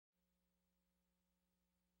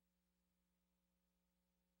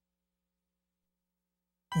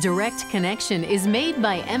Direct Connection is made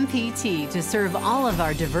by MPT to serve all of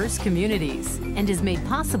our diverse communities and is made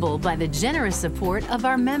possible by the generous support of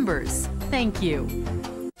our members. Thank you.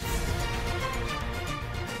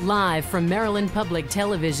 Live from Maryland Public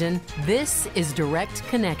Television, this is Direct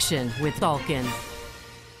Connection with Dalkin.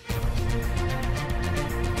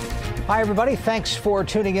 Hi, everybody. Thanks for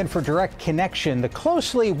tuning in for Direct Connection. The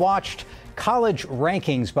closely watched college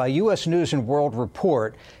rankings by U.S. News & World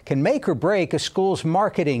Report can make or break a school's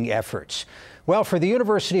marketing efforts. Well, for the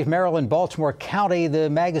University of Maryland, Baltimore County, the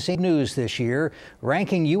magazine News this year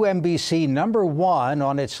ranking UMBC #1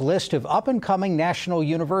 on its list of up-and-coming national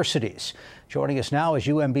universities. Joining us now is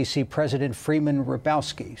UMBC President Freeman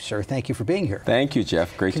Hrabowski. Sir, thank you for being here. Thank you,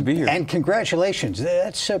 Jeff. Great to be here. And congratulations.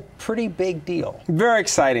 That's a pretty big deal. Very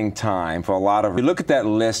exciting time for a lot of. If you look at that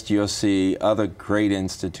list, you'll see other great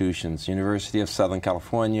institutions. University of Southern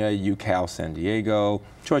California, UCal San Diego,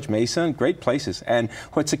 George Mason, great places. And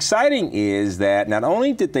what's exciting is that not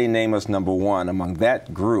only did they name us #1 among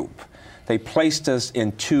that group, they placed us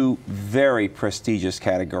in 2 very prestigious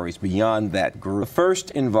categories beyond that group. The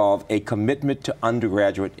first involved a commitment to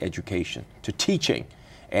undergraduate education, to teaching.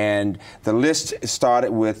 And the list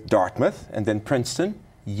started with Dartmouth, and then Princeton,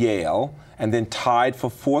 Yale, and then tied for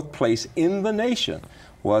 4th place in the nation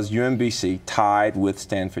was UMBC, tied with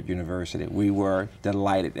Stanford University. We were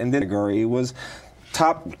delighted. And then the category was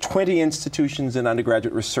top 20 institutions in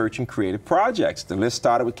undergraduate research and creative projects. The list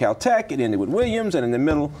started with Caltech, it ended with Williams, and in the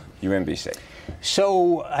middle, UMBC.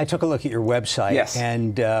 So I took a look at your website, yes,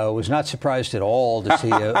 and was not surprised at all to see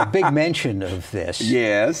a big mention of this.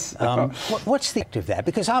 Yes. What's the effect of that?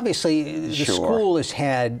 Because obviously the school has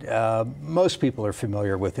had, most people are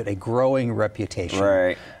familiar with it, a growing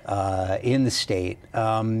reputation in the state.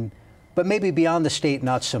 But maybe beyond the state,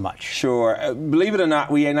 not so much. Sure. Believe it or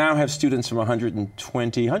not, we now have students from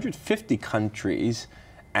 150 countries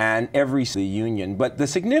and every union. But the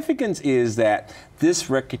significance is that this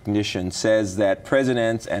recognition says that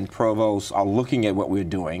presidents and provosts are looking at what we're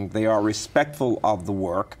doing. They are respectful of the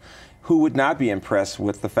work. Who would not be impressed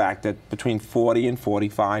with the fact that between 40 and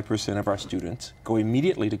 45% of our students go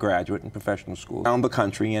immediately to graduate and professional school around the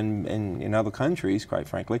country and in other countries, quite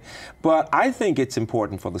frankly. But I think it's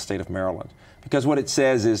important for the state of Maryland because what it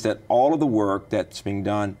says is that all of the work that's being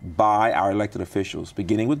done by our elected officials,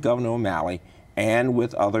 beginning with Governor O'Malley and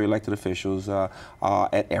with other elected officials at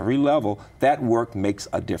every level, that work makes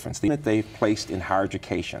a difference. That they've placed in higher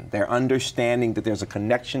education, their understanding that there's a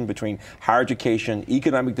connection between higher education,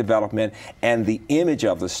 economic development, and the image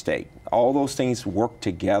of the state. All those things work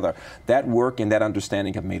together. That work and that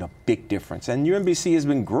understanding have made a big difference. And UMBC has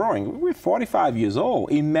been growing. We're 45 years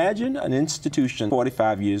old. Imagine an institution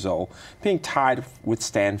 45 years old being tied with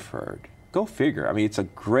Stanford. Go figure. I mean, it's a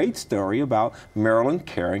great story about Maryland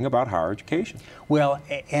caring about higher education. Well,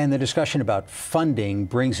 and the discussion about funding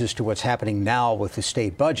brings us to what's happening now with the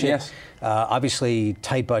state budget. Yes. Obviously,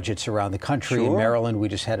 tight budgets around the country. Sure. In Maryland, we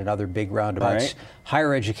just had another big roundabout.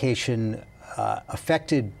 Higher education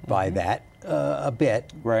affected by that a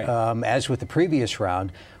bit, as with the previous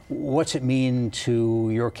round. What's it mean to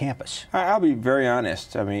your campus? I'll be very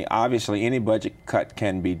honest. I mean, obviously, any budget cut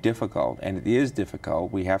can be difficult, and it is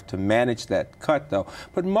difficult. We have to manage that cut, though.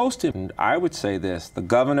 But most important, I would say this, the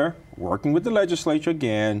governor, working with the legislature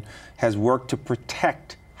again, has worked to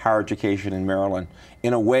protect higher education in Maryland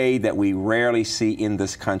in a way that we rarely see in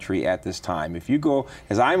this country at this time. If you go,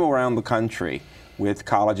 as I'm around the country, with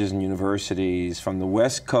colleges and universities from the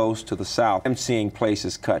West Coast to the South, I'm seeing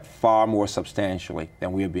places cut far more substantially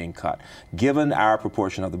than we are being cut, given our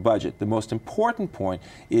proportion of the budget. The most important point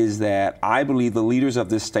is that I believe the leaders of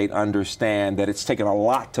this state understand that it's taken a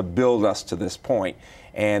lot to build us to this point,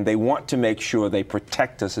 and they want to make sure they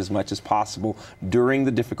protect us as much as possible during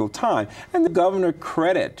the difficult time. And the governor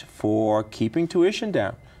credit for keeping tuition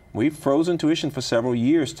down. We've frozen tuition for several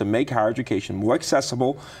years to make higher education more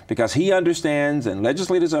accessible because he understands and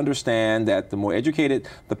legislators understand that the more educated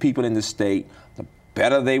the people in the state, the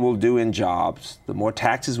better they will do in jobs, the more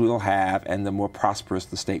taxes we'll have, and the more prosperous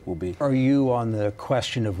the state will be. Are you on the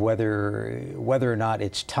question of whether or not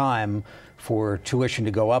it's time for tuition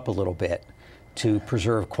to go up a little bit to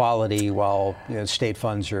preserve quality while state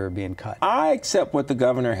funds are being cut? I accept what the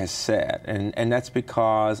governor has said, and that's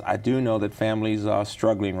because I do know that families are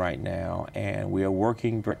struggling right now, and we are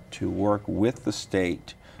working to work with the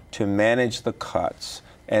state to manage the cuts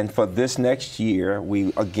And for this next year,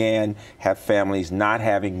 we again have families not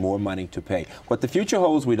having more money to pay. What the future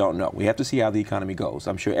holds, we don't know. We have to see how the economy goes.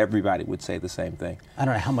 I'm sure everybody would say the same thing. I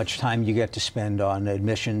don't know how much time you get to spend on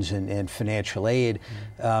admissions and financial aid,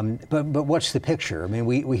 but what's the picture? I mean,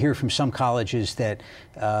 we hear from some colleges that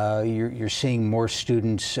you're seeing more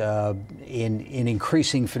students in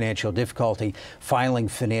increasing financial difficulty, filing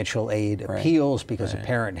financial aid appeals because a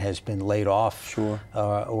parent has been laid off,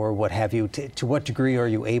 or what have you. To what degree are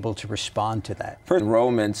you able to respond to that? First,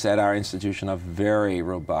 enrollments at our institution are very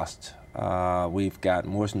robust. We've got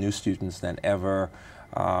more new students than ever,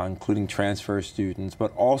 including transfer students,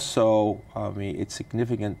 but also, I mean, it's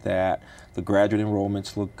significant that the graduate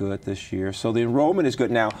enrollments look good this year. So the enrollment is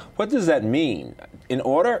good. Now, what does that mean? In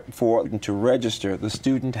order for them to register, the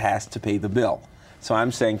student has to pay the bill. So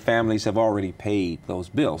I'm saying families have already paid those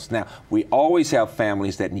bills. Now, we always have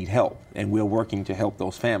families that need help, and we're working to help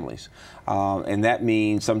those families. And that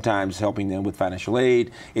means sometimes helping them with financial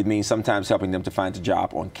aid. It means sometimes helping them to find a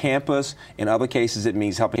job on campus. In other cases, it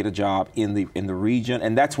means helping get a job in the region.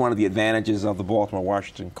 And that's one of the advantages of the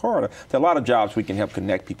Baltimore-Washington corridor. There are a lot of jobs we can help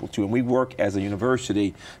connect people to. And we work as a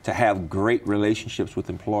university to have great relationships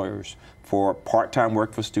with employers for part-time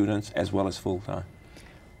work for students as well as full-time.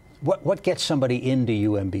 What gets somebody into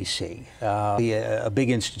UMBC? A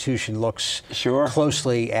big institution looks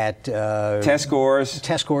closely at test scores,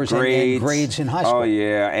 grades, and grades in high school. Oh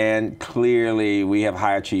yeah, and clearly we have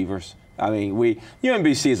high achievers. I mean,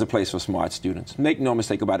 UMBC is a place for smart students. Make no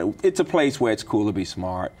mistake about it. It's a place where it's cool to be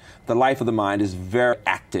smart. The life of the mind is very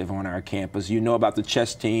active on our campus. You know about the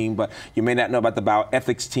chess team, but you may not know about the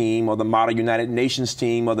bioethics team or the Model United Nations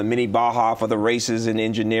team or the Mini Baja for the races and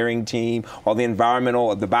engineering team or the environmental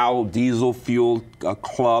or the biodiesel fuel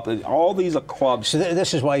club. All these are clubs. So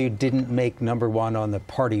this is why you didn't make #1 on the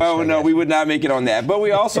party. Oh, no, we would not make it on that. But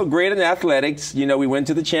we also great in athletics. You know, we went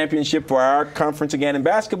to the championship for our conference again in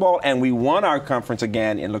basketball, and we won our conference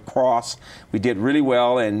again in lacrosse. We did really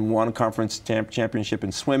well and won a conference championship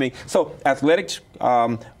in swimming. So athletics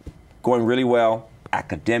going really well.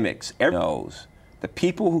 Academics, everyone knows the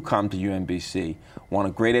people who come to UMBC want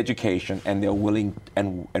a great education, and they're willing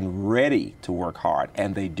and ready to work hard,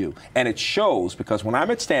 and they do. And it shows, because when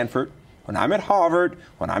I'm at Stanford, when I'm at Harvard,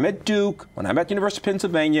 when I'm at Duke, when I'm at the University of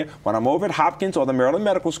Pennsylvania, when I'm over at Hopkins or the Maryland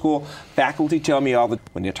Medical School, faculty tell me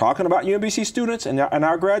when they're talking about UMBC students and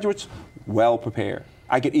our graduates, well prepared.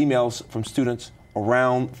 I get emails from students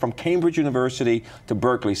from Cambridge University to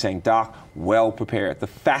Berkeley saying, Doc, well prepared. The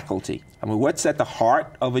faculty. I mean, what's at the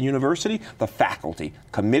heart of a university? The faculty.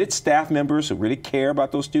 Committed staff members who really care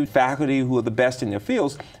about those students, faculty who are the best in their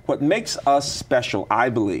fields. What makes us special, I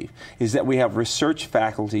believe, is that we have research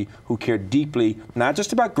faculty who care deeply, not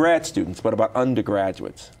just about grad students, but about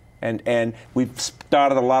undergraduates. And we've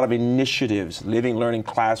started a lot of initiatives, living, learning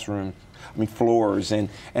classrooms, floors and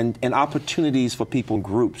opportunities for people in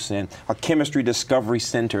groups, and a chemistry discovery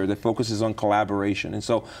center that focuses on collaboration. And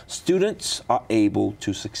so students are able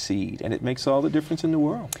to succeed, and it makes all the difference in the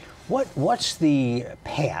world. What's the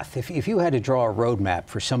path? If you had to draw a roadmap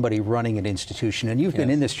for somebody running an institution, and you've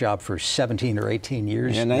been in this job for 17 or 18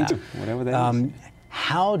 years now, whatever that is.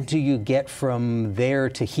 How do you get from there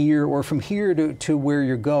to here, or from here to where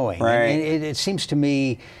you're going? Right. And it seems to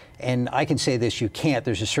me, and I can say this, you can't,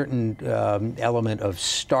 there's a certain element of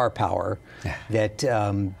star power that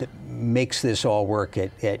makes this all work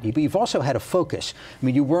at you. But you've also had a focus. I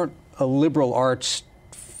mean, you weren't a liberal arts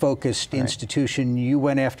focused institution. You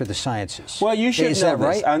went after the sciences. Well, you should know that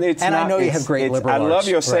this. Right? I know you have great liberal arts. I love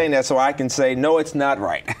your saying that, so I can say, no, it's not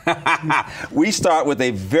right. We start with a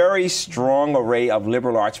very strong array of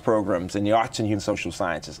liberal arts programs in the arts and human social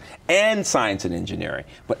sciences and science and engineering.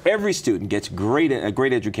 But every student gets a great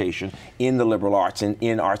education in the liberal arts and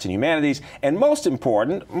in arts and humanities. And most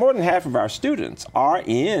important, more than half of our students are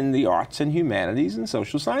in the arts and humanities and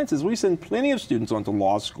social sciences. We send plenty of students on to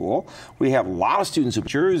law school. We have a lot of students who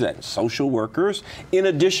and social workers, in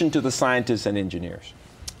addition to the scientists and engineers.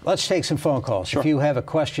 Let's take some phone calls. Sure. If you have a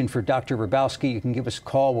question for Dr. Hrabowski, you can give us a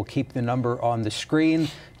call. We'll keep the number on the screen.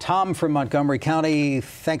 Tom from Montgomery County,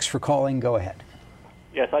 thanks for calling. Go ahead.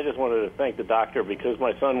 Yes, I just wanted to thank the doctor because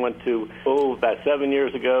my son went to about 7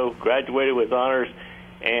 years ago, graduated with honors,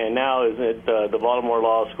 and now is at the Baltimore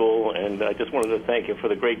Law School, and I just wanted to thank him for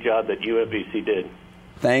the great job that UMBC did.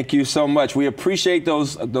 Thank you so much. We appreciate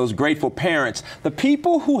those grateful parents. The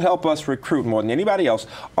people who help us recruit more than anybody else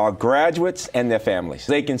are graduates and their families.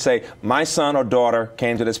 They can say, my son or daughter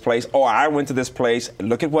came to this place, or I went to this place.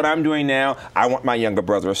 Look at what I'm doing now. I want my younger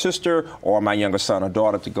brother or sister or my younger son or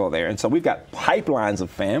daughter to go there. And so we've got pipelines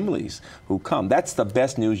of families who come. That's the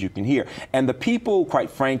best news you can hear. And the people,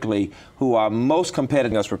 quite frankly, who are most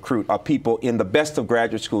competitive us recruit are people in the best of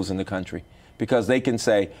graduate schools in the country, because they can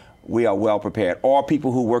say, we are well prepared. Or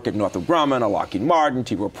people who work at Northrop Grumman or Lockheed Martin,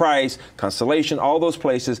 T. Rowe Price, Constellation, all those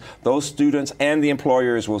places, those students and the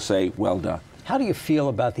employers will say, well done. How do you feel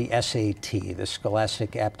about the SAT, the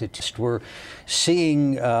Scholastic Aptitude Test? We're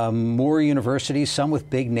seeing more universities, some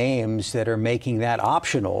with big names, that are making that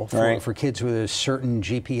optional for kids with a certain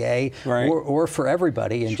GPA, or for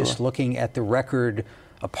everybody, and just looking at the record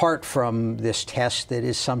apart from this test that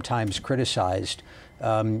is sometimes criticized. Do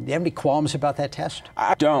you have any qualms about that test?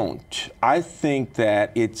 I don't. I think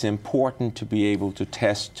that it's important to be able to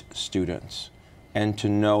test students and to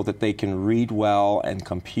know that they can read well and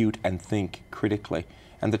compute and think critically.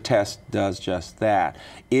 And the test does just that.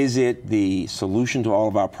 Is it the solution to all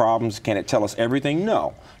of our problems? Can it tell us everything?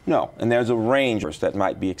 No. No. And there's a range that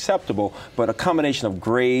might be acceptable, but a combination of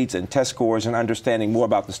grades and test scores and understanding more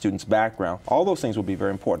about the student's background, all those things will be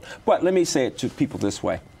very important. But let me say it to people this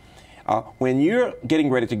way. When you're getting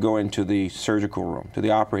ready to go into the surgical room, to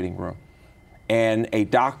the operating room, and a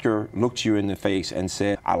doctor looked you in the face and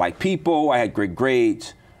said, I like people, I had great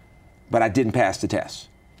grades, but I didn't pass the test,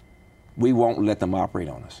 we won't let them operate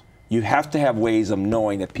on us. You have to have ways of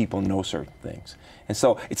knowing that people know certain things. And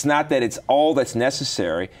so it's not that it's all that's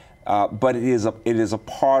necessary, but it is a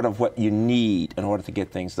part of what you need in order to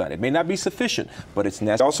get things done. It may not be sufficient, but it's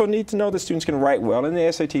necessary. You also need to know that students can write well, and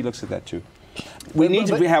the SAT looks at that too. We need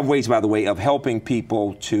to have ways, by the way, of helping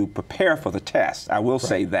people to prepare for the test. I will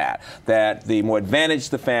say that the more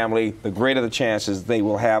advantaged the family, the greater the chances they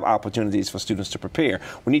will have opportunities for students to prepare.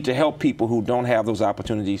 We need to help people who don't have those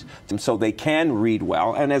opportunities so they can read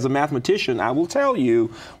well. And as a mathematician, I will tell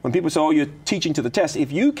you, when people say, oh, you're teaching to the test,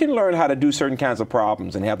 if you can learn how to do certain kinds of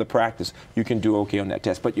problems and have the practice, you can do okay on that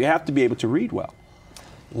test. But you have to be able to read well.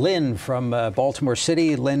 Lynn from Baltimore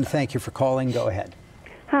City. Lynn, thank you for calling. Go ahead.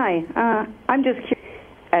 Hi. I'm just curious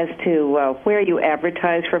as to where you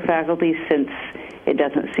advertise for faculty, since it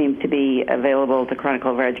doesn't seem to be available to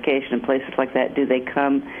Chronicle of Higher Education and places like that. Do they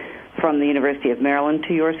come from the University of Maryland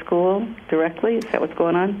to your school directly? Is that what's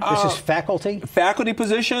going on? This is faculty? Faculty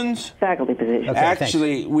positions? Faculty positions. Okay,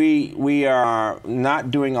 actually, we are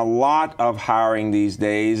not doing a lot of hiring these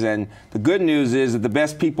days, and the good news is that the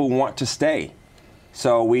best people want to stay.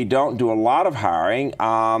 So we don't do a lot of hiring.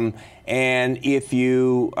 And if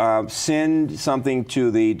you send something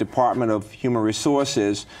to the Department of Human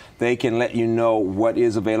Resources, they can let you know what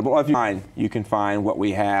is available. Or if you can find what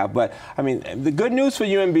we have. But, I mean, the good news for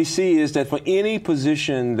UMBC is that for any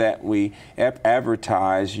position that we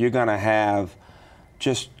advertise, you're going to have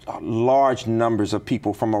just large numbers of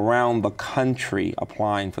people from around the country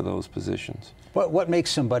applying for those positions. What makes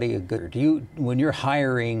somebody a good? When you're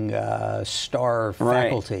hiring star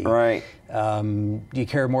faculty, do you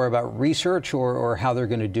care more about research or how they're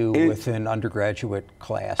going to do with an undergraduate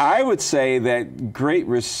class? I would say that great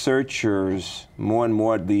researchers, more and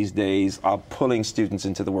more these days, are pulling students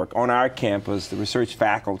into the work. On our campus, the research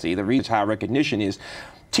faculty, the research high recognition is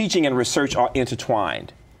teaching and research are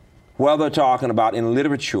intertwined. Whether talking about in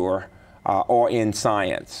literature or in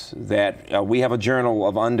science, that we have a journal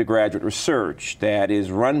of undergraduate research that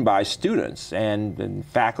is run by students and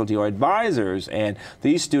faculty or advisors, and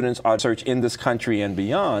these students are research in this country and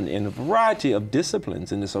beyond in a variety of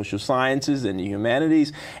disciplines in the social sciences and the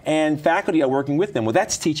humanities, and faculty are working with them. Well,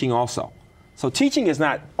 that's teaching also. So teaching is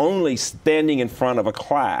not only standing in front of a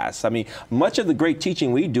class. I mean, much of the great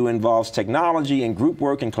teaching we do involves technology and group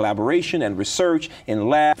work and collaboration and research in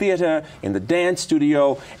lab, theater, in the dance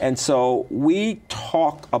studio. And so we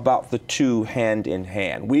talk about the two hand in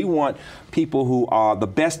hand. We want people who are the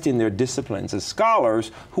best in their disciplines as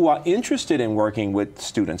scholars who are interested in working with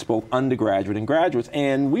students, both undergraduate and graduates.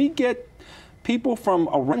 And we get people from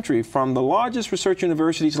a country, from the largest research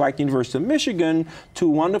universities like the University of Michigan to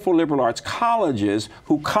wonderful liberal arts colleges,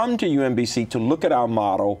 who come to UMBC to look at our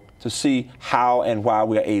model to see how and why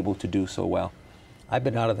we are able to do so well. I've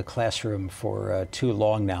been out of the classroom for too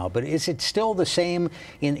long now, but is it still the same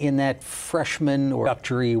in that freshman or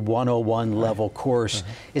introductory 101 level course?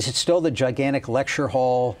 Is it still the gigantic lecture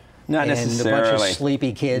hall? Not necessarily. And a bunch of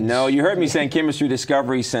sleepy kids? No, you heard me saying Chemistry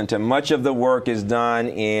Discovery Center. Much of the work is done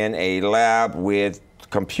in a lab with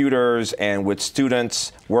computers and with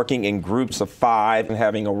students working in groups of 5 and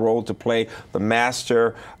having a role to play. The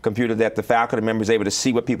master computer that the faculty member is able to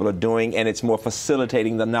see what people are doing, and it's more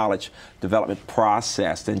facilitating the knowledge development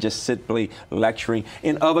process than just simply lecturing.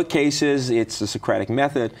 In other cases, it's the Socratic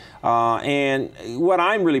method. And what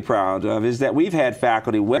I'm really proud of is that we've had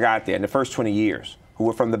faculty who got there in the first 20 years who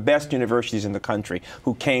were from the best universities in the country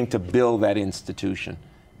who came to build that institution.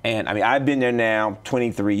 And I mean, I've been there now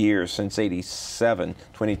 23 years, since 87,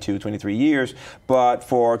 22, 23 years. But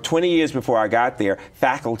for 20 years before I got there,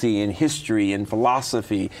 faculty in history and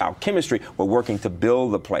philosophy, chemistry were working to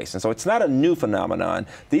build the place. And so it's not a new phenomenon.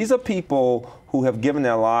 These are people who have given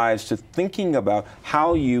their lives to thinking about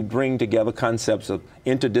how you bring together concepts of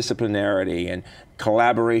interdisciplinarity and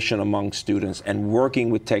collaboration among students and working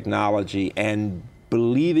with technology and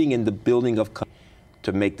believing in the building of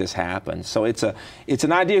to make this happen. So it's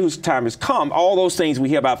an idea whose time has come. All those things we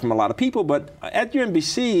hear about from a lot of people, but at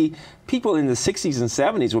UMBC, people in the 60s and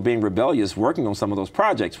 70s were being rebellious working on some of those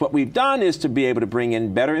projects. What we've done is to be able to bring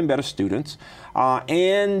in better and better students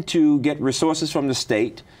and to get resources from the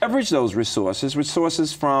state, leverage those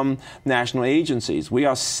resources from national agencies. We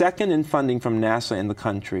are second in funding from NASA in the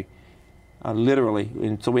country. Literally.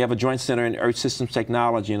 And so we have a joint center in Earth Systems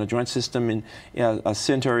Technology and a joint system in a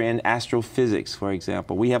center in astrophysics, for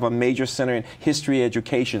example. We have a major center in history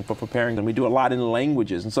education for preparing them. We do a lot in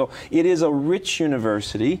languages. And so it is a rich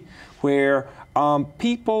university where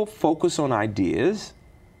people focus on ideas.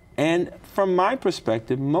 And from my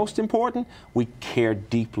perspective, most important, we care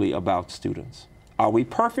deeply about students. Are we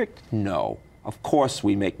perfect? No. Of course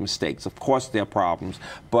we make mistakes. Of course there are problems.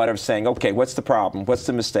 But I'm saying, okay, what's the problem? What's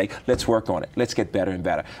the mistake? Let's work on it. Let's get better and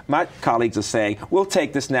better. My colleagues are saying, we'll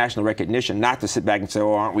take this national recognition, not to sit back and say,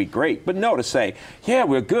 oh, aren't we great? But no, to say, yeah,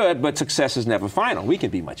 we're good, but success is never final. We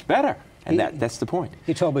can be much better. And that's the point.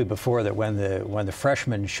 You told me before that when the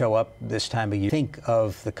freshmen show up this time of year, think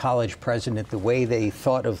of the college president the way they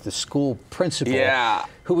thought of the school principal,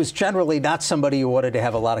 who was generally not somebody you wanted to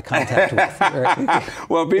have a lot of contact with. Right?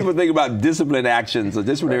 Well, people think about disciplinary actions or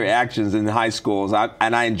disciplinary actions in high schools,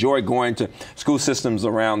 and I enjoy going to school systems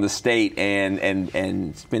around the state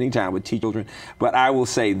and spending time with children. But I will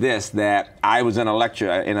say this, that I was in a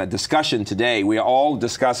lecture, in a discussion today. We are all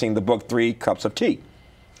discussing the book 3 Cups of Tea.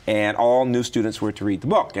 And all new students were to read the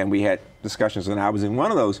book. And we had discussions, and I was in one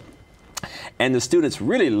of those. And the students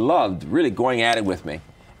really loved going at it with me,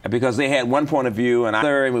 because they had one point of view and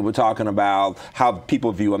another, and we were talking about how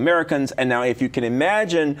people view Americans. And now if you can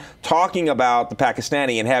imagine talking about the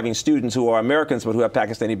Pakistani and having students who are Americans but who have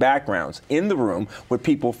Pakistani backgrounds in the room with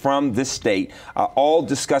people from this state, all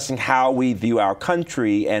discussing how we view our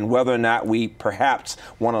country and whether or not we perhaps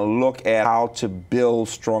want to look at how to build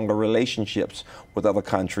stronger relationships with other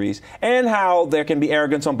countries, and how there can be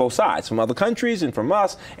arrogance on both sides, from other countries and from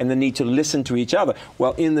us, and the need to listen to each other.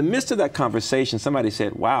 Well, in the midst of that conversation, somebody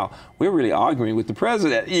said, wow, we're really arguing with the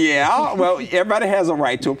president. Yeah, well, everybody has a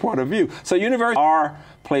right to a point of view. So universities are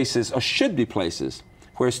places, or should be places,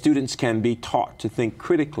 where students can be taught to think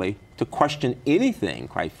critically, to question anything,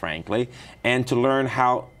 quite frankly, and to learn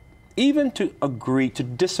how even to agree to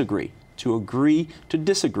disagree,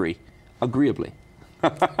 agreeably.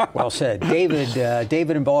 Well said.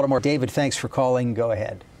 David in Baltimore. David, thanks for calling. Go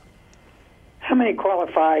ahead. How many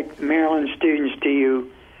qualified Maryland students do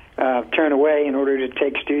you turn away in order to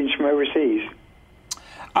take students from overseas?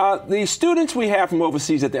 The students we have from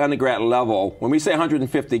overseas at the undergrad level, when we say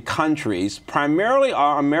 150 countries, primarily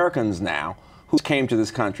are Americans now who came to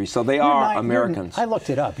this country. So they are Americans. I looked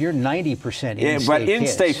it up. You're 90% in-state But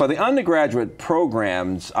in-state, for the undergraduate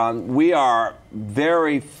programs, we are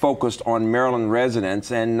very focused on Maryland residents,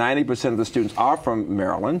 and 90% of the students are from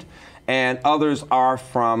Maryland, and others are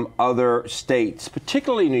from other states,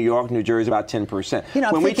 particularly New York, New Jersey, about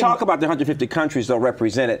 10%. When we talk about the 150 countries that are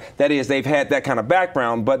represented, that is, they've had that kind of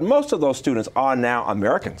background, but most of those students are now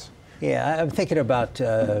Americans. Yeah, I'm thinking about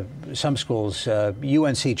some schools,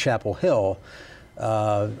 UNC Chapel Hill.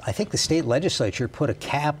 I think the state legislature put a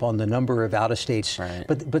cap on the number of out-of-states,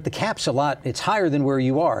 but the cap's a lot. It's higher than where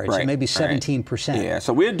you are. It's maybe 17%. Yeah,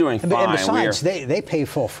 so we're doing fine. And besides, they pay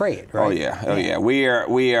full freight, right? Oh yeah.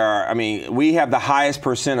 We are. I mean, we have the highest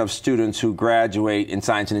percent of students who graduate in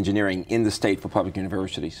science and engineering in the state for public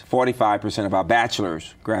universities. 45% of our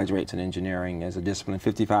bachelors graduates in engineering as a discipline.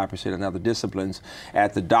 55% in other disciplines.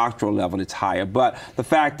 At the doctoral level, it's higher. But the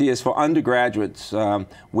fact is, for undergraduates,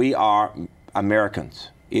 we are Americans.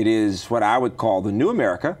 It is what I would call the new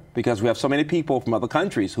America, because we have so many people from other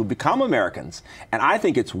countries who become Americans. And I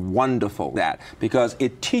think it's wonderful because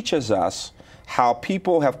it teaches us how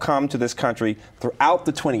people have come to this country throughout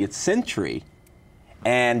the 20th century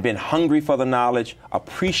and been hungry for the knowledge,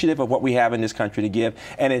 appreciative of what we have in this country to give.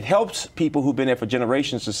 And it helps people who've been there for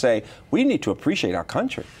generations to say, we need to appreciate our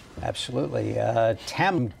country. Absolutely.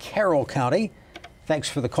 Tam, Carroll County, thanks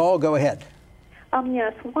for the call. Go ahead.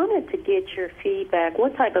 Yes, wanted to get your feedback.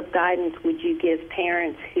 What type of guidance would you give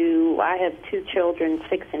parents who, I have 2 children,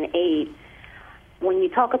 6 and 8, when you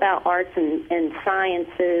talk about arts and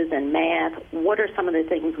sciences and math, what are some of the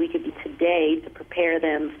things we could do today to prepare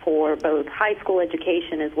them for both high school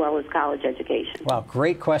education as well as college education? Wow,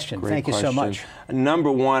 great question. Thank you so much.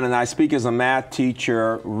 Number one, and I speak as a math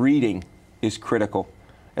teacher, reading is critical.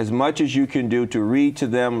 As much as you can do to read to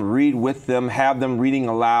them, read with them, have them reading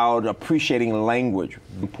aloud, appreciating language,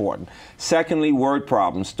 important. Secondly, word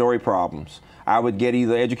problems, story problems. I would get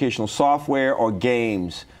either educational software or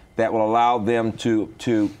games that will allow them to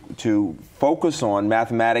focus on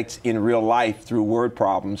mathematics in real life through word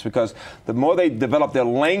problems, because the more they develop their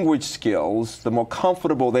language skills, the more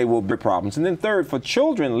comfortable they will be with problems. And then third, for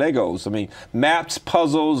children, Legos. I mean, maps,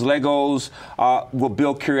 puzzles, Legos will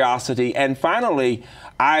build curiosity. And finally,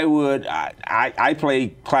 I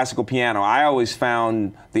play classical piano. I always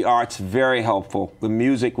found the arts very helpful. The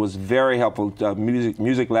music was very helpful,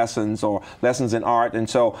 music lessons or lessons in art. And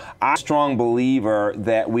so I'm a strong believer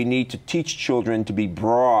that we need to teach children to be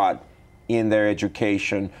broad in their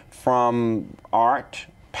education, from art,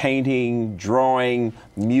 painting, drawing,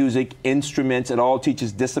 music, instruments. It all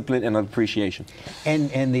teaches discipline and appreciation.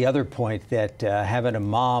 And the other point, that having a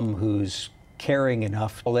mom who's caring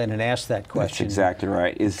enough to in and ask that question. That's exactly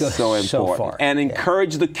right. Is so important. So far. And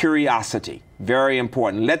encourage the curiosity. Very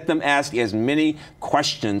important. Let them ask as many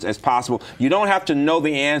questions as possible. You don't have to know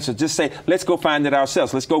the answer. Just say, let's go find it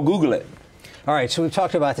ourselves. Let's go Google it. All right, so we've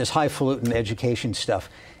talked about this highfalutin education stuff.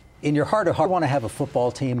 In your heart of hearts, want to have a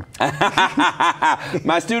football team?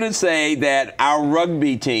 My students say that our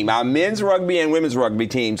rugby team, our men's rugby and women's rugby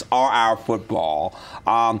teams, are our football.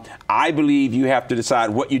 I believe you have to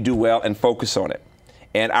decide what you do well and focus on it.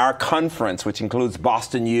 And our conference, which includes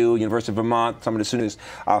Boston U, University of Vermont, some of the students,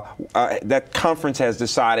 that conference has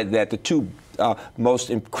decided that the 2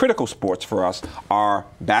 most critical sports for us are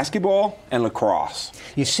basketball and lacrosse.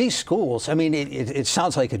 You see schools, I mean, it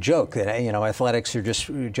sounds like a joke that, you know, athletics are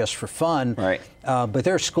just for fun. Right. But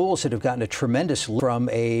there are schools that have gotten a tremendous lift from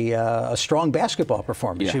a strong basketball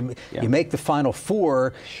performance. You make the Final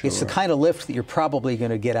Four, it's the kind of lift that you're probably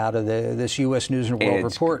going to get out of this U.S. News and World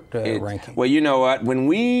Report ranking. Well, you know what? When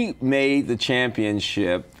we made the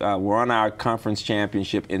championship, we're on our conference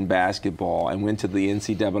championship in basketball and went to the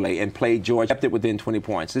NCAA and played Georgia, kept it within 20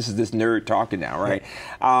 points. This is this nerd talking now, right?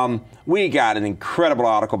 We got an incredible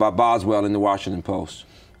article by Boswell in the Washington Post.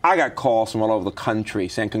 I got calls from all over the country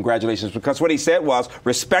saying congratulations, because what he said was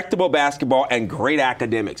respectable basketball and great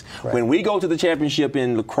academics. Right. When we go to the championship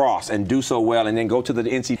in lacrosse and do so well, and then go to the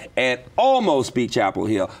NC and almost beat Chapel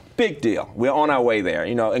Hill, big deal. We're on our way there,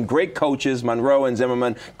 you know, and great coaches, Monroe and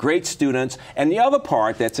Zimmerman, great students. And the other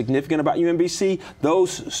part that's significant about UMBC,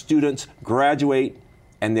 those students graduate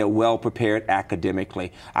and they're well prepared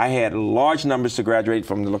academically. I had large numbers to graduate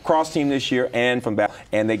from the lacrosse team this year and from basketball,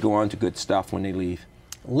 and they go on to good stuff when they leave.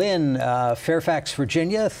 Lynn, Fairfax,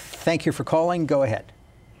 Virginia, thank you for calling. Go ahead.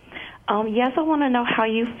 Yes, I want to know how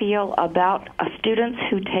you feel about students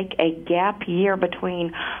who take a gap year between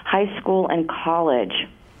high school and college.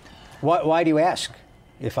 Why do you ask,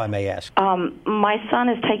 if I may ask? My son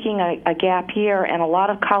is taking a gap year, and a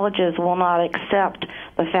lot of colleges will not accept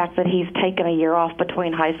the fact that he's taken a year off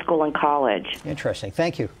between high school and college. Interesting.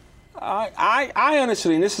 Thank you. I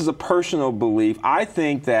honestly, and this is a personal belief, I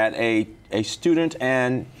think that a student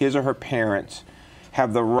and his or her parents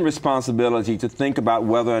have the responsibility to think about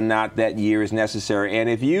whether or not that year is necessary. And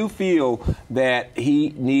if you feel that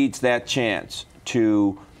he needs that chance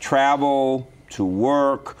to travel, to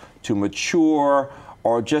work, to mature,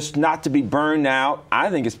 or just not to be burned out, I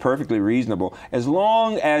think it's perfectly reasonable. As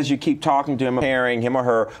long as you keep talking to him, preparing him or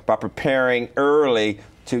her by preparing early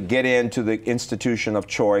to get into the institution of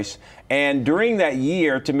choice, and during that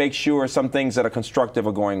year to make sure some things that are constructive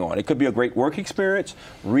are going on. It could be a great work experience,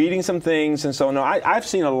 reading some things, and so on. I've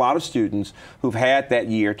seen a lot of students who've had that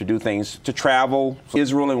year to do things, to travel to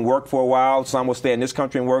Israel and work for a while. Some will stay in this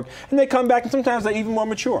country and work, and they come back, and sometimes they're even more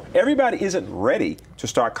mature. Everybody isn't ready to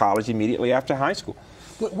start college immediately after high school.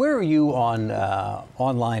 Where are you on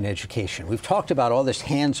online education? We've talked about all this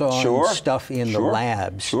hands-on stuff in the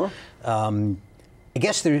labs. I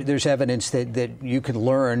guess there's evidence that you can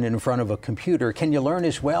learn in front of a computer. Can you learn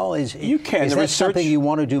as well? You can. Is that something you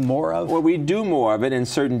want to do more of? Well, we do more of it in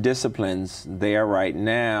certain disciplines there right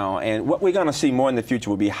now. And what we're going to see more in the future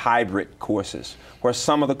will be hybrid courses, where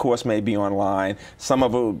some of the course may be online, some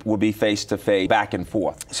of it will be face-to-face, back and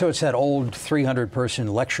forth. So it's that old 300-person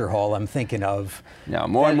lecture hall I'm thinking of. Now,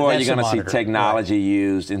 more and more you're going to see technology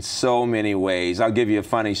used in so many ways. I'll give you a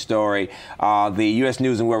funny story. The U.S.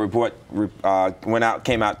 News and World Report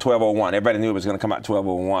came out 12:01. Everybody knew it was going to come out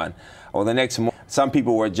 12:01. Well, the next morning, some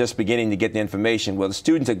people were just beginning to get the information. Well, the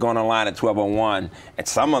students had gone online at 12:01, and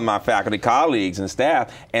some of my faculty colleagues and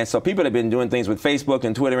staff, and so people have been doing things with Facebook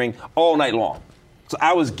and Twittering all night long. So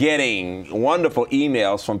I was getting wonderful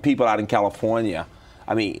emails from people out in California.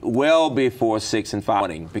 I mean, well before 6 and 5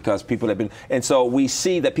 morning, because people have been, and so we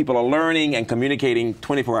see that people are learning and communicating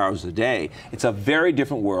 24 hours a day. It's a very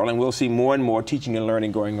different world, and we'll see more and more teaching and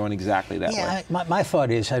learning going on exactly that way. My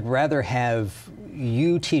thought is I'd rather have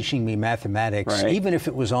you teaching me mathematics, even if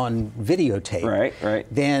it was on videotape,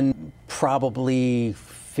 than probably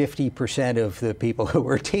 50% of the people who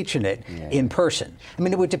were teaching it in person. I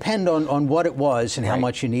mean, it would depend on what it was and how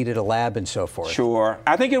much you needed a lab and so forth. Sure.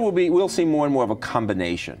 I think it will be, we'll see more and more of a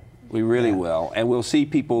combination. We really will. And we'll see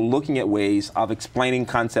people looking at ways of explaining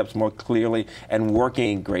concepts more clearly and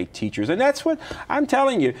working great teachers. And that's what I'm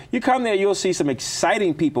telling you. You come there, you'll see some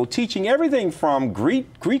exciting people teaching everything from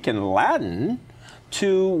Greek and Latin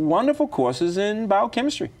to wonderful courses in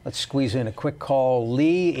biochemistry. Let's squeeze in a quick call.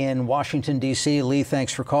 Lee in Washington, D.C. Lee,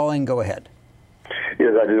 thanks for calling. Go ahead.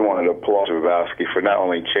 Yes, I just wanted to applaud Hrabowski for not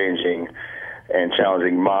only changing and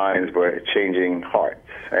challenging minds, but changing hearts.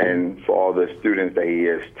 And for all the students that he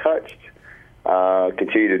has touched,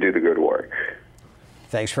 continue to do the good work.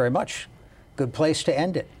 Thanks very much. Good place to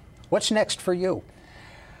end it. What's next for you?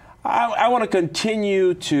 I want to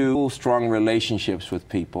continue to build strong relationships with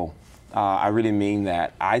people. I really mean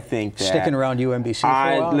that. I think that sticking around UMBC for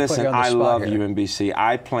a while? Listen, I love UMBC.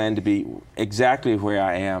 I plan to be exactly where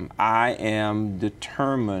I am. I am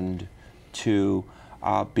determined to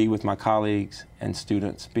be with my colleagues and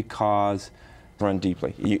students because run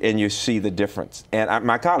deeply, and you see the difference. And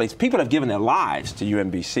my colleagues, people have given their lives to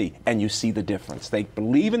UMBC, and you see the difference. They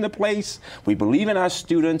believe in the place, we believe in our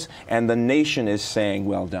students, and the nation is saying,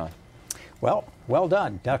 well done. Well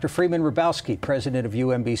done. Dr. Freeman Hrabowski, president of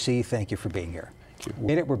UMBC, thank you for being here. Thank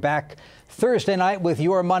you. We're back Thursday night with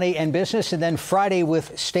Your Money and Business, and then Friday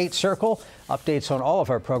with State Circle. Updates on all of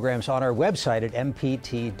our programs on our website at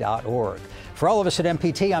mpt.org. For all of us at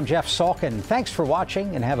MPT, I'm Jeff Salkin. Thanks for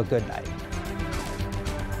watching, and have a good night.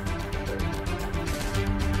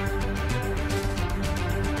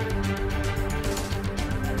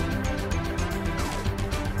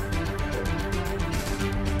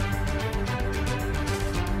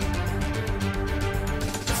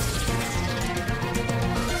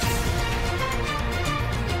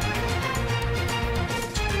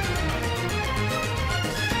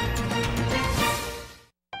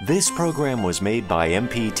 This program was made by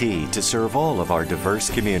MPT to serve all of our diverse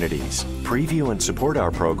communities. Preview and support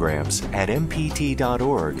our programs at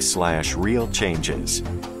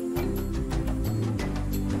mpt.org/realchanges.